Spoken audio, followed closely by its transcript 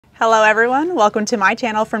Hello everyone, welcome to my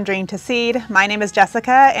channel From Dream to Seed. My name is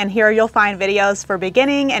Jessica and here you'll find videos for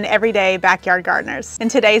beginning and everyday backyard gardeners. In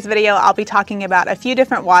today's video I'll be talking about a few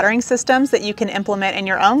different watering systems that you can implement in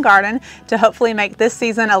your own garden to hopefully make this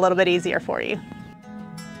season a little bit easier for you.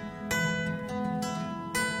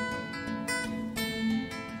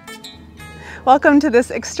 Welcome to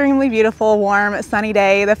this extremely beautiful, warm, sunny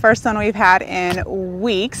day, the first one we've had in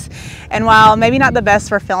weeks. And while maybe not the best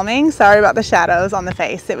for filming, sorry about the shadows on the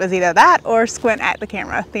face. It was either that or squint at the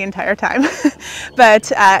camera the entire time.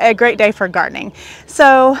 But a great day for gardening.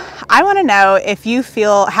 So I want to know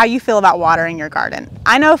how you feel about watering your garden.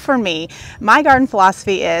 I know for me, my garden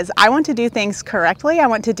philosophy is I want to do things correctly. I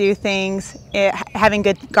want to do things having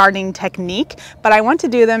good gardening technique, but I want to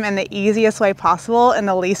do them in the easiest way possible and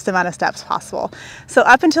the least amount of steps possible. So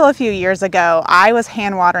up until a few years ago, I was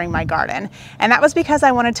hand watering my garden, and that was because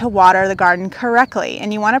I wanted to water the garden correctly,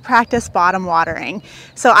 and you want to practice bottom watering.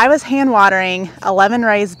 So I was hand watering 11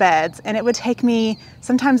 raised beds, and it would take me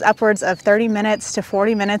sometimes upwards of 30 minutes to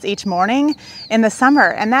 40 minutes each morning in the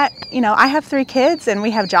summer. And that, I have 3 kids and we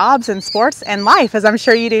have jobs and sports and life, as I'm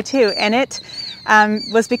sure you do too. And it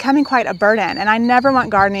was becoming quite a burden. And I never want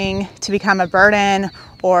gardening to become a burden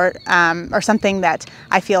or something that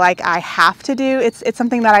I feel like I have to do. It's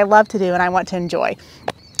something that I love to do and I want to enjoy.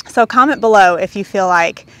 So comment below if you feel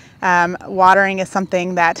like watering is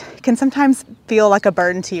something that can sometimes feel like a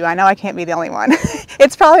burden to you. I know I can't be the only one.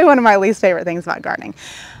 It's probably one of my least favorite things about gardening.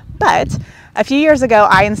 But a few years ago,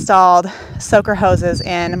 I installed soaker hoses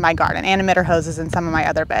in my garden and emitter hoses in some of my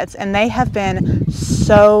other beds, and they have been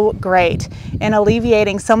so great in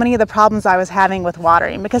alleviating so many of the problems I was having with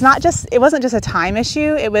watering. Because it wasn't just a time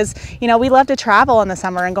issue. It was, we love to travel in the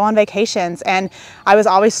summer and go on vacations, and I was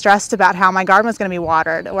always stressed about how my garden was going to be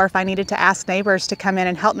watered, or if I needed to ask neighbors to come in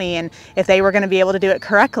and help me, and if they were going to be able to do it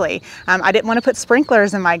correctly. I didn't want to put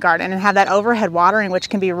sprinklers in my garden and have that overhead watering, which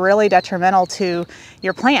can be really detrimental to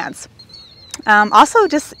your plants. Also,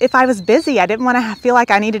 just if I was busy, I didn't want to feel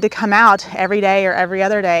like I needed to come out every day or every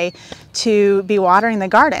other day to be watering the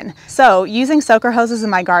garden. So using soaker hoses in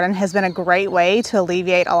my garden has been a great way to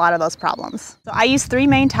alleviate a lot of those problems. So I use 3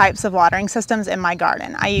 main types of watering systems in my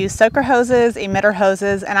garden. I use soaker hoses, emitter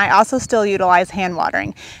hoses, and I also still utilize hand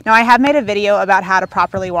watering. Now I have made a video about how to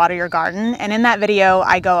properly water your garden, and in that video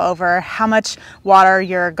I go over how much water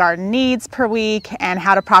your garden needs per week and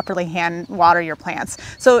how to properly hand water your plants.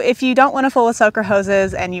 So if you don't want to fool with soaker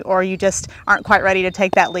hoses or you just aren't quite ready to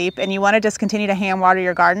take that leap and you want to just continue to hand water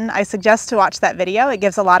your garden, I suggest to watch that video. It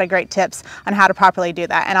gives a lot of great tips on how to properly do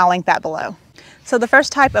that, and I'll link that below. So the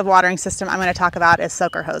first type of watering system I'm going to talk about is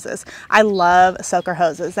soaker hoses. I love soaker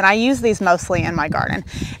hoses, and I use these mostly in my garden,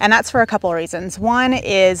 and that's for a couple of reasons. One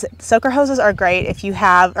is soaker hoses are great if you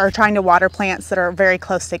are trying to water plants that are very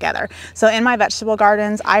close together. So in my vegetable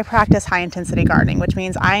gardens, I practice high intensity gardening, which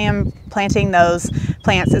means I am planting those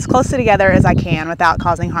plants as close together as I can without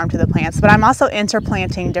causing harm to the plants, but I'm also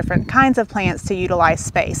interplanting different kinds of plants to utilize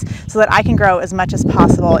space so that I can grow as much as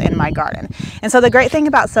possible in my garden. And so the great thing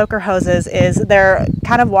about soaker hoses is they're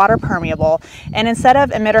kind of water permeable, and instead of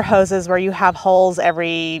emitter hoses where you have holes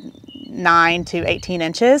every 9 to 18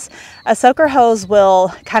 inches, a soaker hose will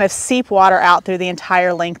kind of seep water out through the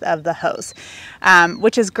entire length of the hose,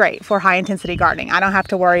 which is great for high intensity gardening. I don't have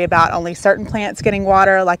to worry about only certain plants getting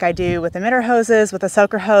water like I do with emitter hoses. With a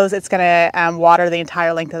soaker hose, it's going to water the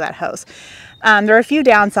entire length of that hose. There are a few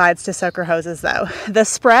downsides to soaker hoses though. The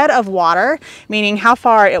spread of water, meaning how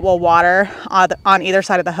far it will water on either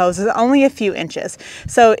side of the hose, is only a few inches.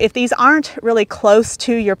 So if these aren't really close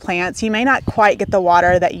to your plants, you may not quite get the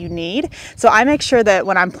water that you need. So I make sure that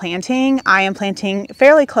when I'm planting, I am planting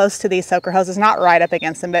fairly close to these soaker hoses, not right up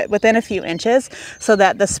against them, but within a few inches, so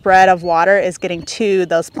that the spread of water is getting to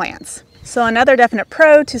those plants. So another definite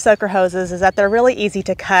pro to soaker hoses is that they're really easy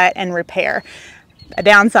to cut and repair. A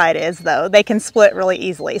downside is, though, they can split really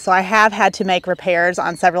easily. So I have had to make repairs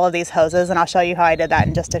on several of these hoses, and I'll show you how I did that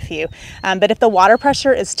in just a few. But if the water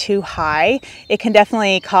pressure is too high, it can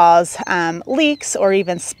definitely cause leaks or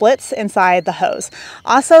even splits inside the hose.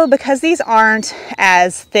 Also, because these aren't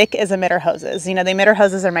as thick as emitter hoses, the emitter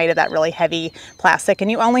hoses are made of that really heavy plastic, and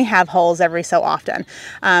you only have holes every so often.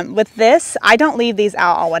 With this, I don't leave these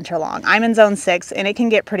out all winter long. I'm in zone 6, and it can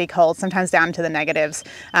get pretty cold, sometimes down to the negatives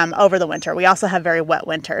over the winter. We also have very very wet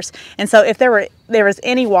winters. And so if there was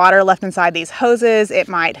any water left inside these hoses, it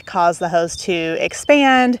might cause the hose to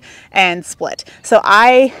expand and split. So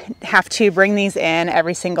I have to bring these in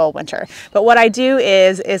every single winter. But what I do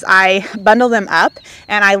is I bundle them up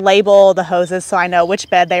and I label the hoses so I know which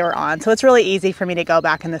bed they were on. So it's really easy for me to go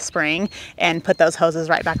back in the spring and put those hoses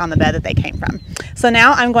right back on the bed that they came from. So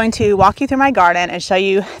now I'm going to walk you through my garden and show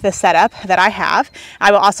you the setup that I have.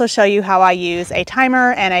 I will also show you how I use a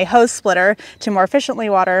timer and a hose splitter to more efficiently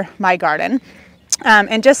water my garden.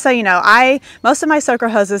 And just so you know, most of my soaker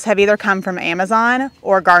hoses have either come from Amazon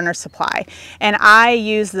or Gardener Supply. And I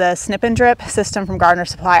use the snip and drip system from Gardener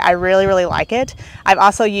Supply. I really, really like it. I've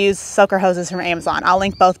also used soaker hoses from Amazon. I'll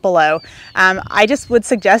link both below. I just would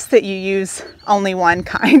suggest that you use only one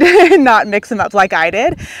kind and not mix them up like I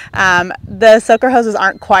did. The soaker hoses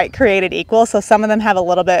aren't quite created equal, so some of them have a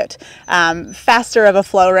little bit faster of a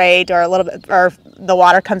flow rate, or the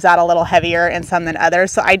water comes out a little heavier in some than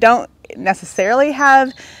others. So I don't necessarily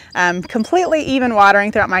have completely even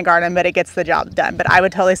watering throughout my garden, but it gets the job done. But I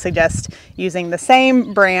would totally suggest using the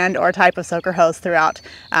same brand or type of soaker hose throughout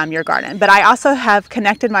your garden. But I also have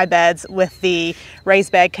connected my beds with the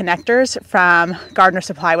raised bed connectors from Gardener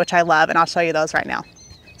Supply, which I love, and I'll show you those right now.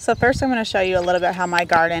 So first I'm going to show you a little bit how my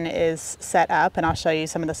garden is set up, and I'll show you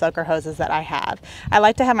some of the soaker hoses that I have. I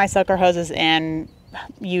like to have my soaker hoses in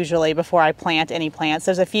usually before I plant any plants.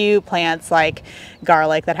 There's a few plants like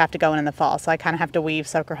garlic that have to go in the fall, so I kind of have to weave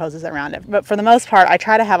soaker hoses around it. But for the most part, I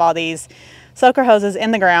try to have all these soaker hoses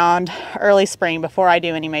in the ground early spring before I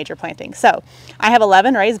do any major planting. So I have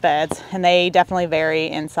 11 raised beds, and they definitely vary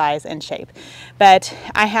in size and shape. But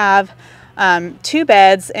I have 2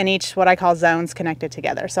 beds in each what I call zones connected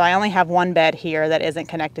together. So I only have one bed here that isn't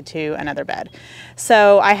connected to another bed.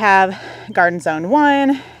 So I have garden zone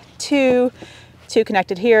 1, 2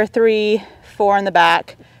 connected here, 3, 4 in the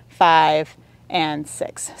back, 5, and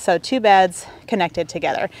 6. So 2 beds connected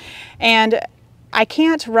together. And I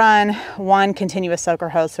can't run one continuous soaker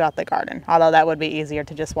hose throughout the garden, although that would be easier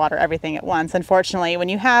to just water everything at once. Unfortunately, when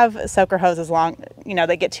you have soaker hoses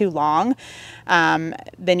that get too long,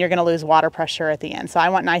 then you're going to lose water pressure at the end. So I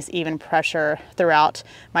want nice even pressure throughout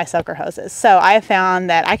my soaker hoses. So I have found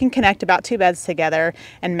that I can connect about 2 beds together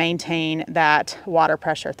and maintain that water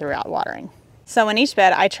pressure throughout watering. So in each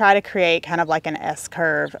bed, I try to create kind of like an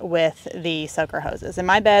S-curve with the soaker hoses. And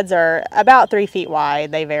my beds are about 3 feet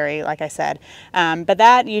wide. They vary, like I said. But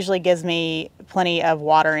that usually gives me plenty of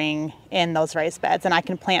watering in those raised beds. And I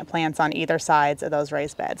can plant plants on either sides of those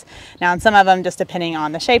raised beds. Now, in some of them, just depending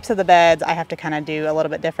on the shapes of the beds, I have to kind of do a little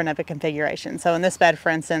bit different of a configuration. So in this bed, for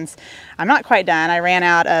instance, I'm not quite done. I ran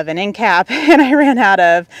out of an end cap and I ran out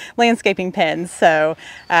of landscaping pins. So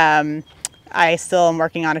I still am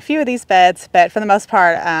working on a few of these beds, but for the most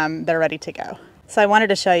part, they're ready to go. So I wanted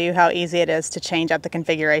to show you how easy it is to change up the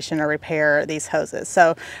configuration or repair these hoses.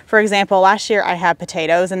 So for example, last year I had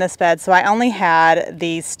potatoes in this bed, so I only had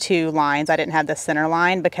these 2 lines. I didn't have the center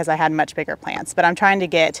line because I had much bigger plants, but I'm trying to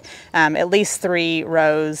get at least 3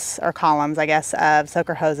 rows or columns, I guess, of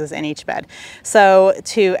soaker hoses in each bed. So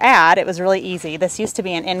to add, it was really easy. This used to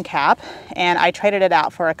be an end cap, and I traded it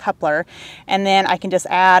out for a coupler, and then I can just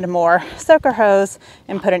add more soaker hose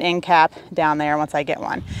and put an end cap down there once I get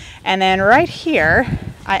one. And then right here,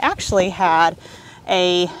 I actually had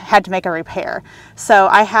to make a repair. So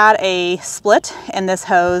I had a split in this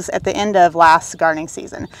hose at the end of last gardening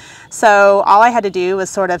season. So all I had to do was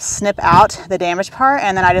sort of snip out the damaged part,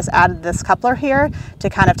 and then I just added this coupler here to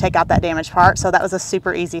kind of take out that damaged part. So that was a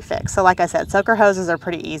super easy fix. So like I said, soaker hoses are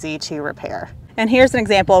pretty easy to repair. And here's an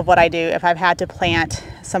example of what I do if I've had to plant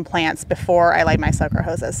some plants before I laid my soaker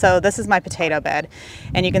hoses. So this is my potato bed,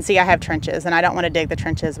 and you can see I have trenches, and I don't want to dig the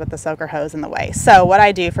trenches with the soaker hose in the way. So what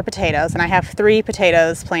I do for potatoes, and I have 3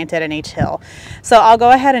 potatoes planted in each hill. So I'll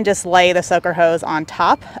go ahead and just lay the soaker hose on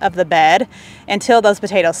top of the bed until those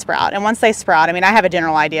potatoes sprout. And once they sprout, I mean, I have a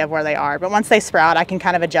general idea of where they are, but once they sprout, I can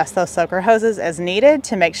kind of adjust those soaker hoses as needed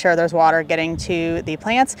to make sure there's water getting to the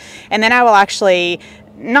plants. And then I will actually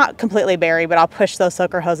not completely bury, but I'll push those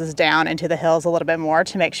soaker hoses down into the hills a little bit more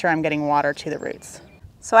to make sure I'm getting water to the roots.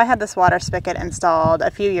 So I had this water spigot installed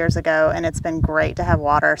a few years ago, and it's been great to have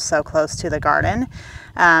water so close to the garden.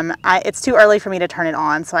 It's too early for me to turn it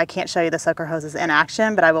on, so I can't show you the soaker hoses in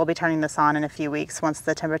action, but I will be turning this on in a few weeks once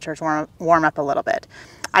the temperatures warm up a little bit.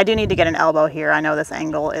 I do need to get an elbow here. I know this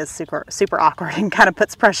angle is super awkward and kind of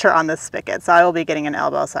puts pressure on this spigot. So I will be getting an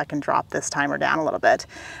elbow so I can drop this timer down a little bit.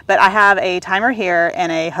 But I have a timer here and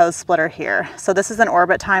a hose splitter here. So this is an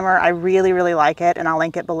Orbit timer. I really, really like it, and I'll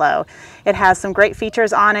link it below. It has some great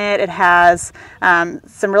features on it. It has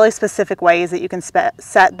some really specific ways that you can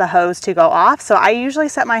set the hose to go off. So I usually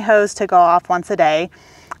set my hose to go off once a day.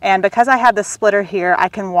 And because I have the splitter here, I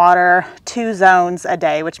can water 2 zones a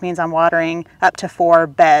day, which means I'm watering up to 4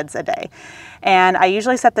 beds a day. And I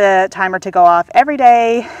usually set the timer to go off every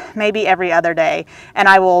day, maybe every other day, and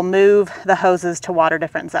I will move the hoses to water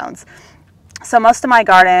different zones. So most of my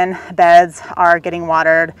garden beds are getting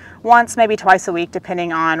watered once, maybe twice a week,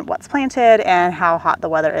 depending on what's planted and how hot the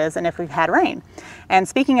weather is and if we've had rain. And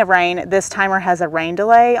speaking of rain, this timer has a rain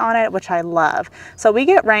delay on it, which I love. So we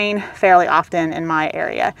get rain fairly often in my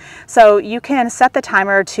area. So you can set the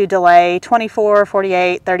timer to delay 24,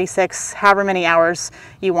 48, 36, however many hours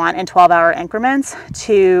you want in 12-hour increments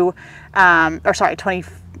to, I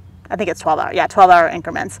think it's 12 hour, yeah, 12-hour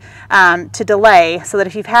increments to delay, so that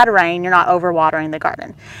if you've had rain, you're not overwatering the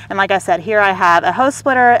garden. And like I said, here I have a hose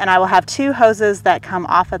splitter, and I will have 2 hoses that come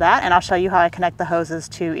off of that, and I'll show you how I connect the hoses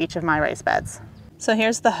to each of my raised beds. So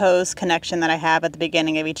here's the hose connection that I have at the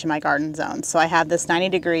beginning of each of my garden zones. So I have this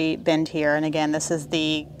 90-degree bend here, and again, this is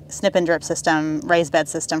the snip and drip system, raised bed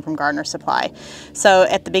system from Gardener Supply. So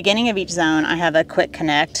at the beginning of each zone, I have a quick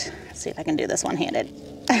connect. Let's see if I can do this one-handed.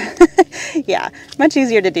 Yeah, much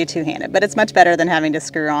easier to do two-handed, but it's much better than having to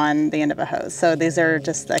screw on the end of a hose. So these are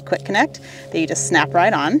just a quick connect that you just snap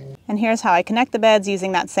right on. And here's how I connect the beds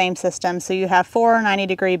using that same system. So you have 4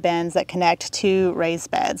 90-degree bends that connect to raised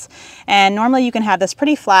beds. And normally you can have this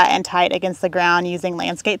pretty flat and tight against the ground using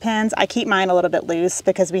landscape pins. I keep mine a little bit loose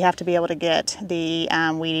because we have to be able to get the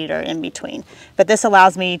weed eater in between. But this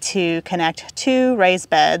allows me to connect 2 raised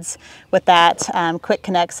beds with that quick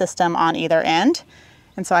connect system on either end.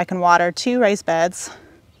 And so I can water 2 raised beds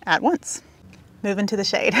at once. Move into the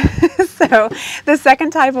shade. So the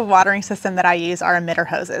second type of watering system that I use are emitter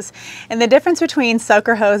hoses. And the difference between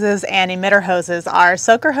soaker hoses and emitter hoses are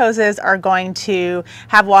soaker hoses are going to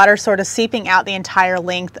have water sort of seeping out the entire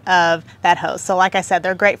length of that hose. So like I said,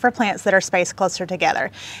 they're great for plants that are spaced closer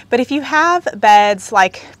together. But if you have beds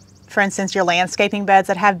like, for instance, your landscaping beds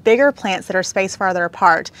that have bigger plants that are spaced farther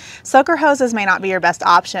apart, soaker hoses may not be your best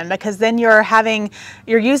option, because then you're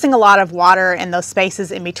using a lot of water in those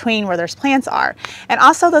spaces in between where those plants are. And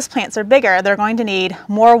also, those plants are bigger. They're going to need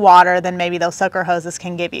more water than maybe those soaker hoses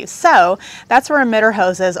can give you. So that's where emitter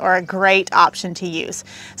hoses are a great option to use.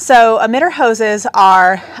 So emitter hoses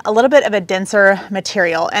are a little bit of a denser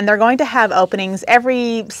material, and they're going to have openings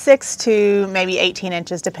every 6 to maybe 18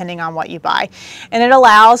 inches depending on what you buy. And it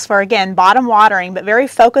allows for, again, bottom watering, but very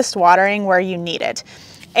focused watering where you need it.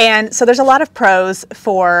 And so there's a lot of pros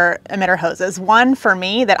for emitter hoses. One for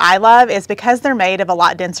me that I love is because they're made of a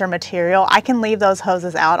lot denser material, I can leave those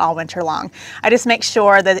hoses out all winter long. I just make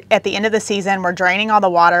sure that at the end of the season we're draining all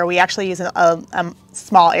the water. We actually use a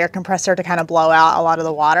small air compressor to kind of blow out a lot of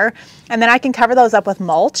the water. And then I can cover those up with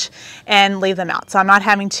mulch and leave them out. So I'm not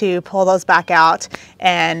having to pull those back out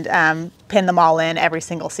and pin them all in every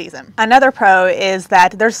single season. Another pro is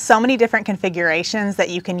that there's so many different configurations that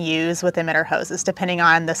you can use with emitter hoses depending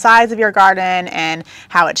on the size of your garden and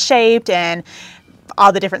how it's shaped and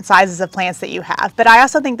all the different sizes of plants that you have. But I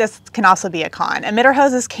also think this can also be a con. Emitter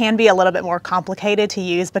hoses can be a little bit more complicated to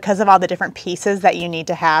use because of all the different pieces that you need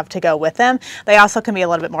to have to go with them. They also can be a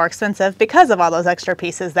little bit more expensive because of all those extra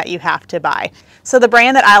pieces that you have to buy. So the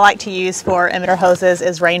brand that I like to use for emitter hoses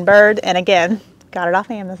is Rainbird, and again, got it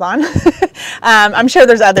off Amazon. I'm sure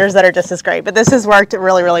there's others that are just as great, but this has worked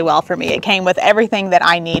really, really well for me. It came with everything that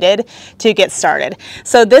I needed to get started.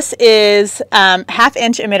 So this is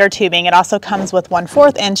 1/2-inch emitter tubing. It also comes with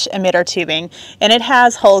 1/4-inch emitter tubing, and it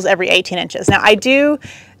has holes every 18 inches. Now I do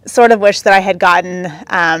sort of wish that I had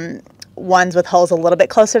gotten ones with holes a little bit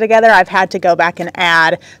closer together. I've had to go back and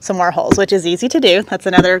add some more holes, which is easy to do. That's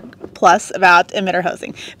another plus about emitter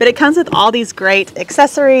hosing. But it comes with all these great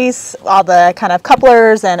accessories, all the kind of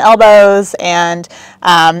couplers and elbows and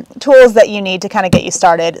tools that you need to kind of get you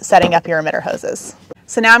started setting up your emitter hoses.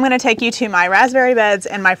 So now I'm going to take you to my raspberry beds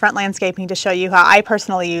and my front landscaping to show you how I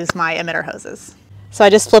personally use my emitter hoses. So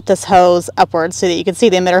I just flipped this hose upwards so that you can see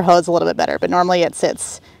the emitter hose a little bit better, but normally it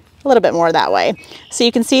sits a little bit more that way. So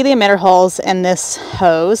you can see the emitter holes in this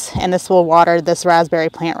hose, and this will water this raspberry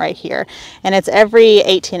plant right here. And it's every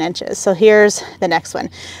 18 inches. So here's the next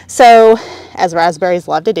one. So as raspberries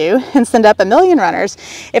love to do and send up a million runners,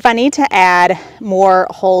 if I need to add more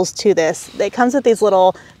holes to this, it comes with these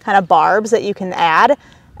little kind of barbs that you can add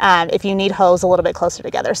if you need hose a little bit closer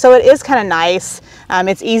together. So it is kind of nice.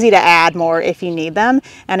 It's easy to add more if you need them.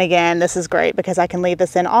 And again, this is great because I can leave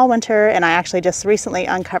this in all winter, and I actually just recently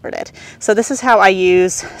uncovered it. So this is how I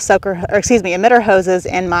use emitter hoses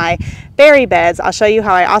in my berry beds. I'll show you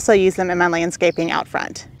how I also use them in my landscaping out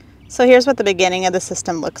front. So here's what the beginning of the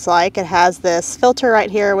system looks like. It has this filter right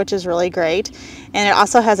here, which is really great. And it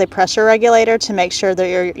also has a pressure regulator to make sure that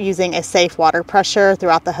you're using a safe water pressure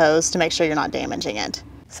throughout the hose to make sure you're not damaging it.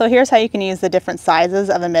 So here's how you can use the different sizes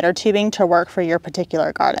of emitter tubing to work for your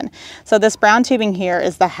particular garden. So this brown tubing here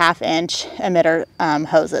is the 1/2 inch emitter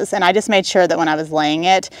hoses. And I just made sure that when I was laying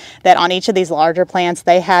it, that on each of these larger plants,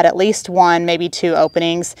 they had at least 1, maybe 2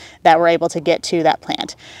 openings that were able to get to that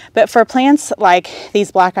plant. But for plants like these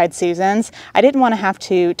black-eyed Susans, I didn't want to have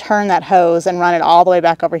to turn that hose and run it all the way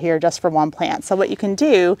back over here just for one plant. So what you can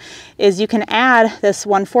do is you can add this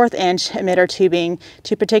 1/4 inch emitter tubing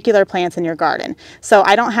to particular plants in your garden. So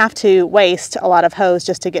I don't have to waste a lot of hose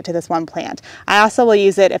just to get to this one plant. I also will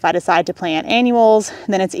use it if I decide to plant annuals.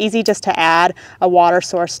 Then it's easy just to add a water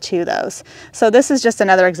source to those. So this is just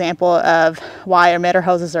another example of why emitter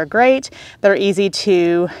hoses are great. They're easy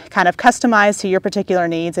to kind of customize to your particular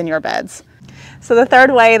needs in your beds. So the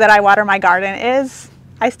third way that I water my garden is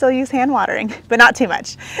I still use hand watering, but not too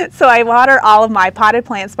much. So I water all of my potted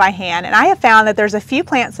plants by hand, and I have found that there's a few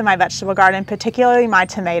plants in my vegetable garden, particularly my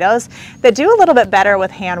tomatoes, that do a little bit better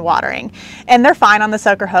with hand watering. And they're fine on the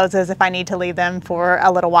soaker hoses if I need to leave them for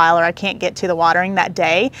a little while or I can't get to the watering that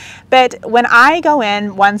day. But when I go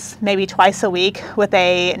in once, maybe twice a week with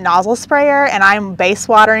a nozzle sprayer and I'm base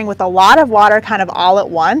watering with a lot of water kind of all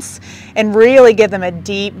at once and really give them a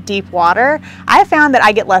deep, deep water, I found that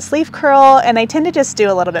I get less leaf curl and they tend to just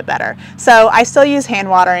do a little bit better. So I still use hand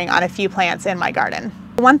watering on a few plants in my garden.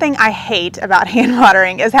 One thing I hate about hand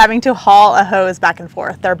watering is having to haul a hose back and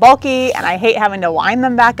forth. They're bulky and I hate having to wind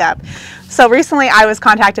them back up. So recently I was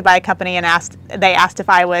contacted by a company and they asked if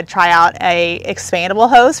I would try out a expandable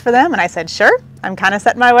hose for them, and I said sure. I'm kind of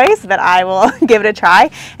set in my ways, but I will give it a try.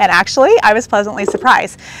 And actually, I was pleasantly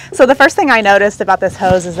surprised. So the first thing I noticed about this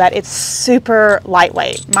hose is that it's super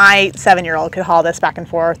lightweight. My 7-year-old could haul this back and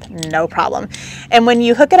forth, no problem. And when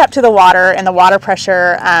you hook it up to the water and the water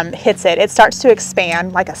pressure hits it, it starts to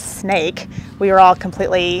expand like a snake. We were all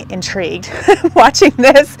completely intrigued watching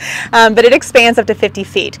this, but it expands up to 50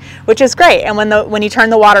 feet, which is great. And when you turn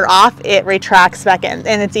the water off, it retracts back in,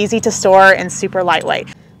 and it's easy to store and super lightweight.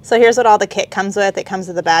 So here's what all the kit comes with. It comes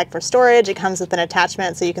with a bag for storage. It comes with an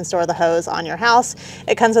attachment so you can store the hose on your house.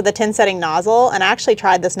 It comes with a 10 setting nozzle, and I actually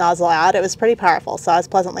tried this nozzle out. It was pretty powerful, so I was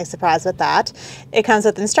pleasantly surprised with that. It comes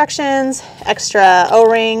with instructions, extra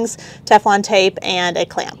O-rings, Teflon tape, and a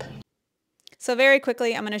clamp. So very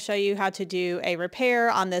quickly, I'm going to show you how to do a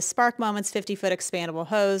repair on this Spark Moments 50-foot expandable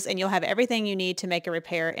hose, and you'll have everything you need to make a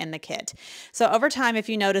repair in the kit. So over time, if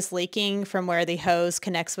you notice leaking from where the hose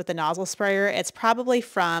connects with the nozzle sprayer, it's probably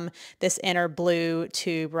from this inner blue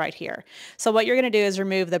tube right here. So what you're going to do is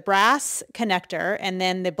remove the brass connector and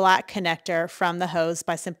then the black connector from the hose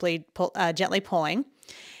by simply gently pulling.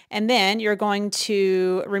 And then you're going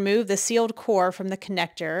to remove the sealed core from the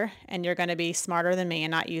connector, and you're going to be smarter than me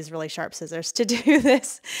and not use really sharp scissors to do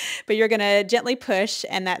this. But you're going to gently push,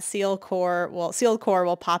 and that sealed core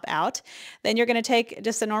will pop out. Then you're going to take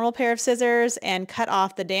just a normal pair of scissors and cut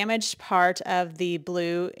off the damaged part of the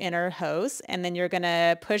blue inner hose. And then you're going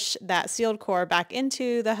to push that sealed core back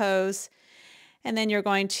into the hose. And then you're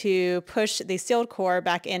going to push the sealed core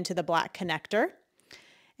back into the black connector.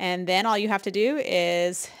 And then all you have to do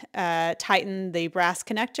is tighten the brass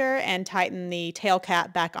connector and tighten the tail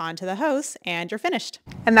cap back onto the hose, and you're finished.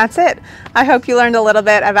 And that's it. I hope you learned a little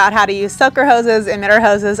bit about how to use soaker hoses, emitter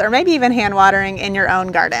hoses, or maybe even hand watering in your own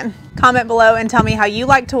garden. Comment below and tell me how you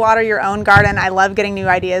like to water your own garden. I love getting new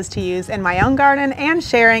ideas to use in my own garden and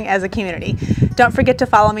sharing as a community. Don't forget to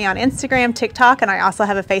follow me on Instagram, TikTok, and I also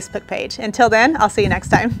have a Facebook page. Until then, I'll see you next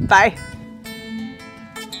time. Bye.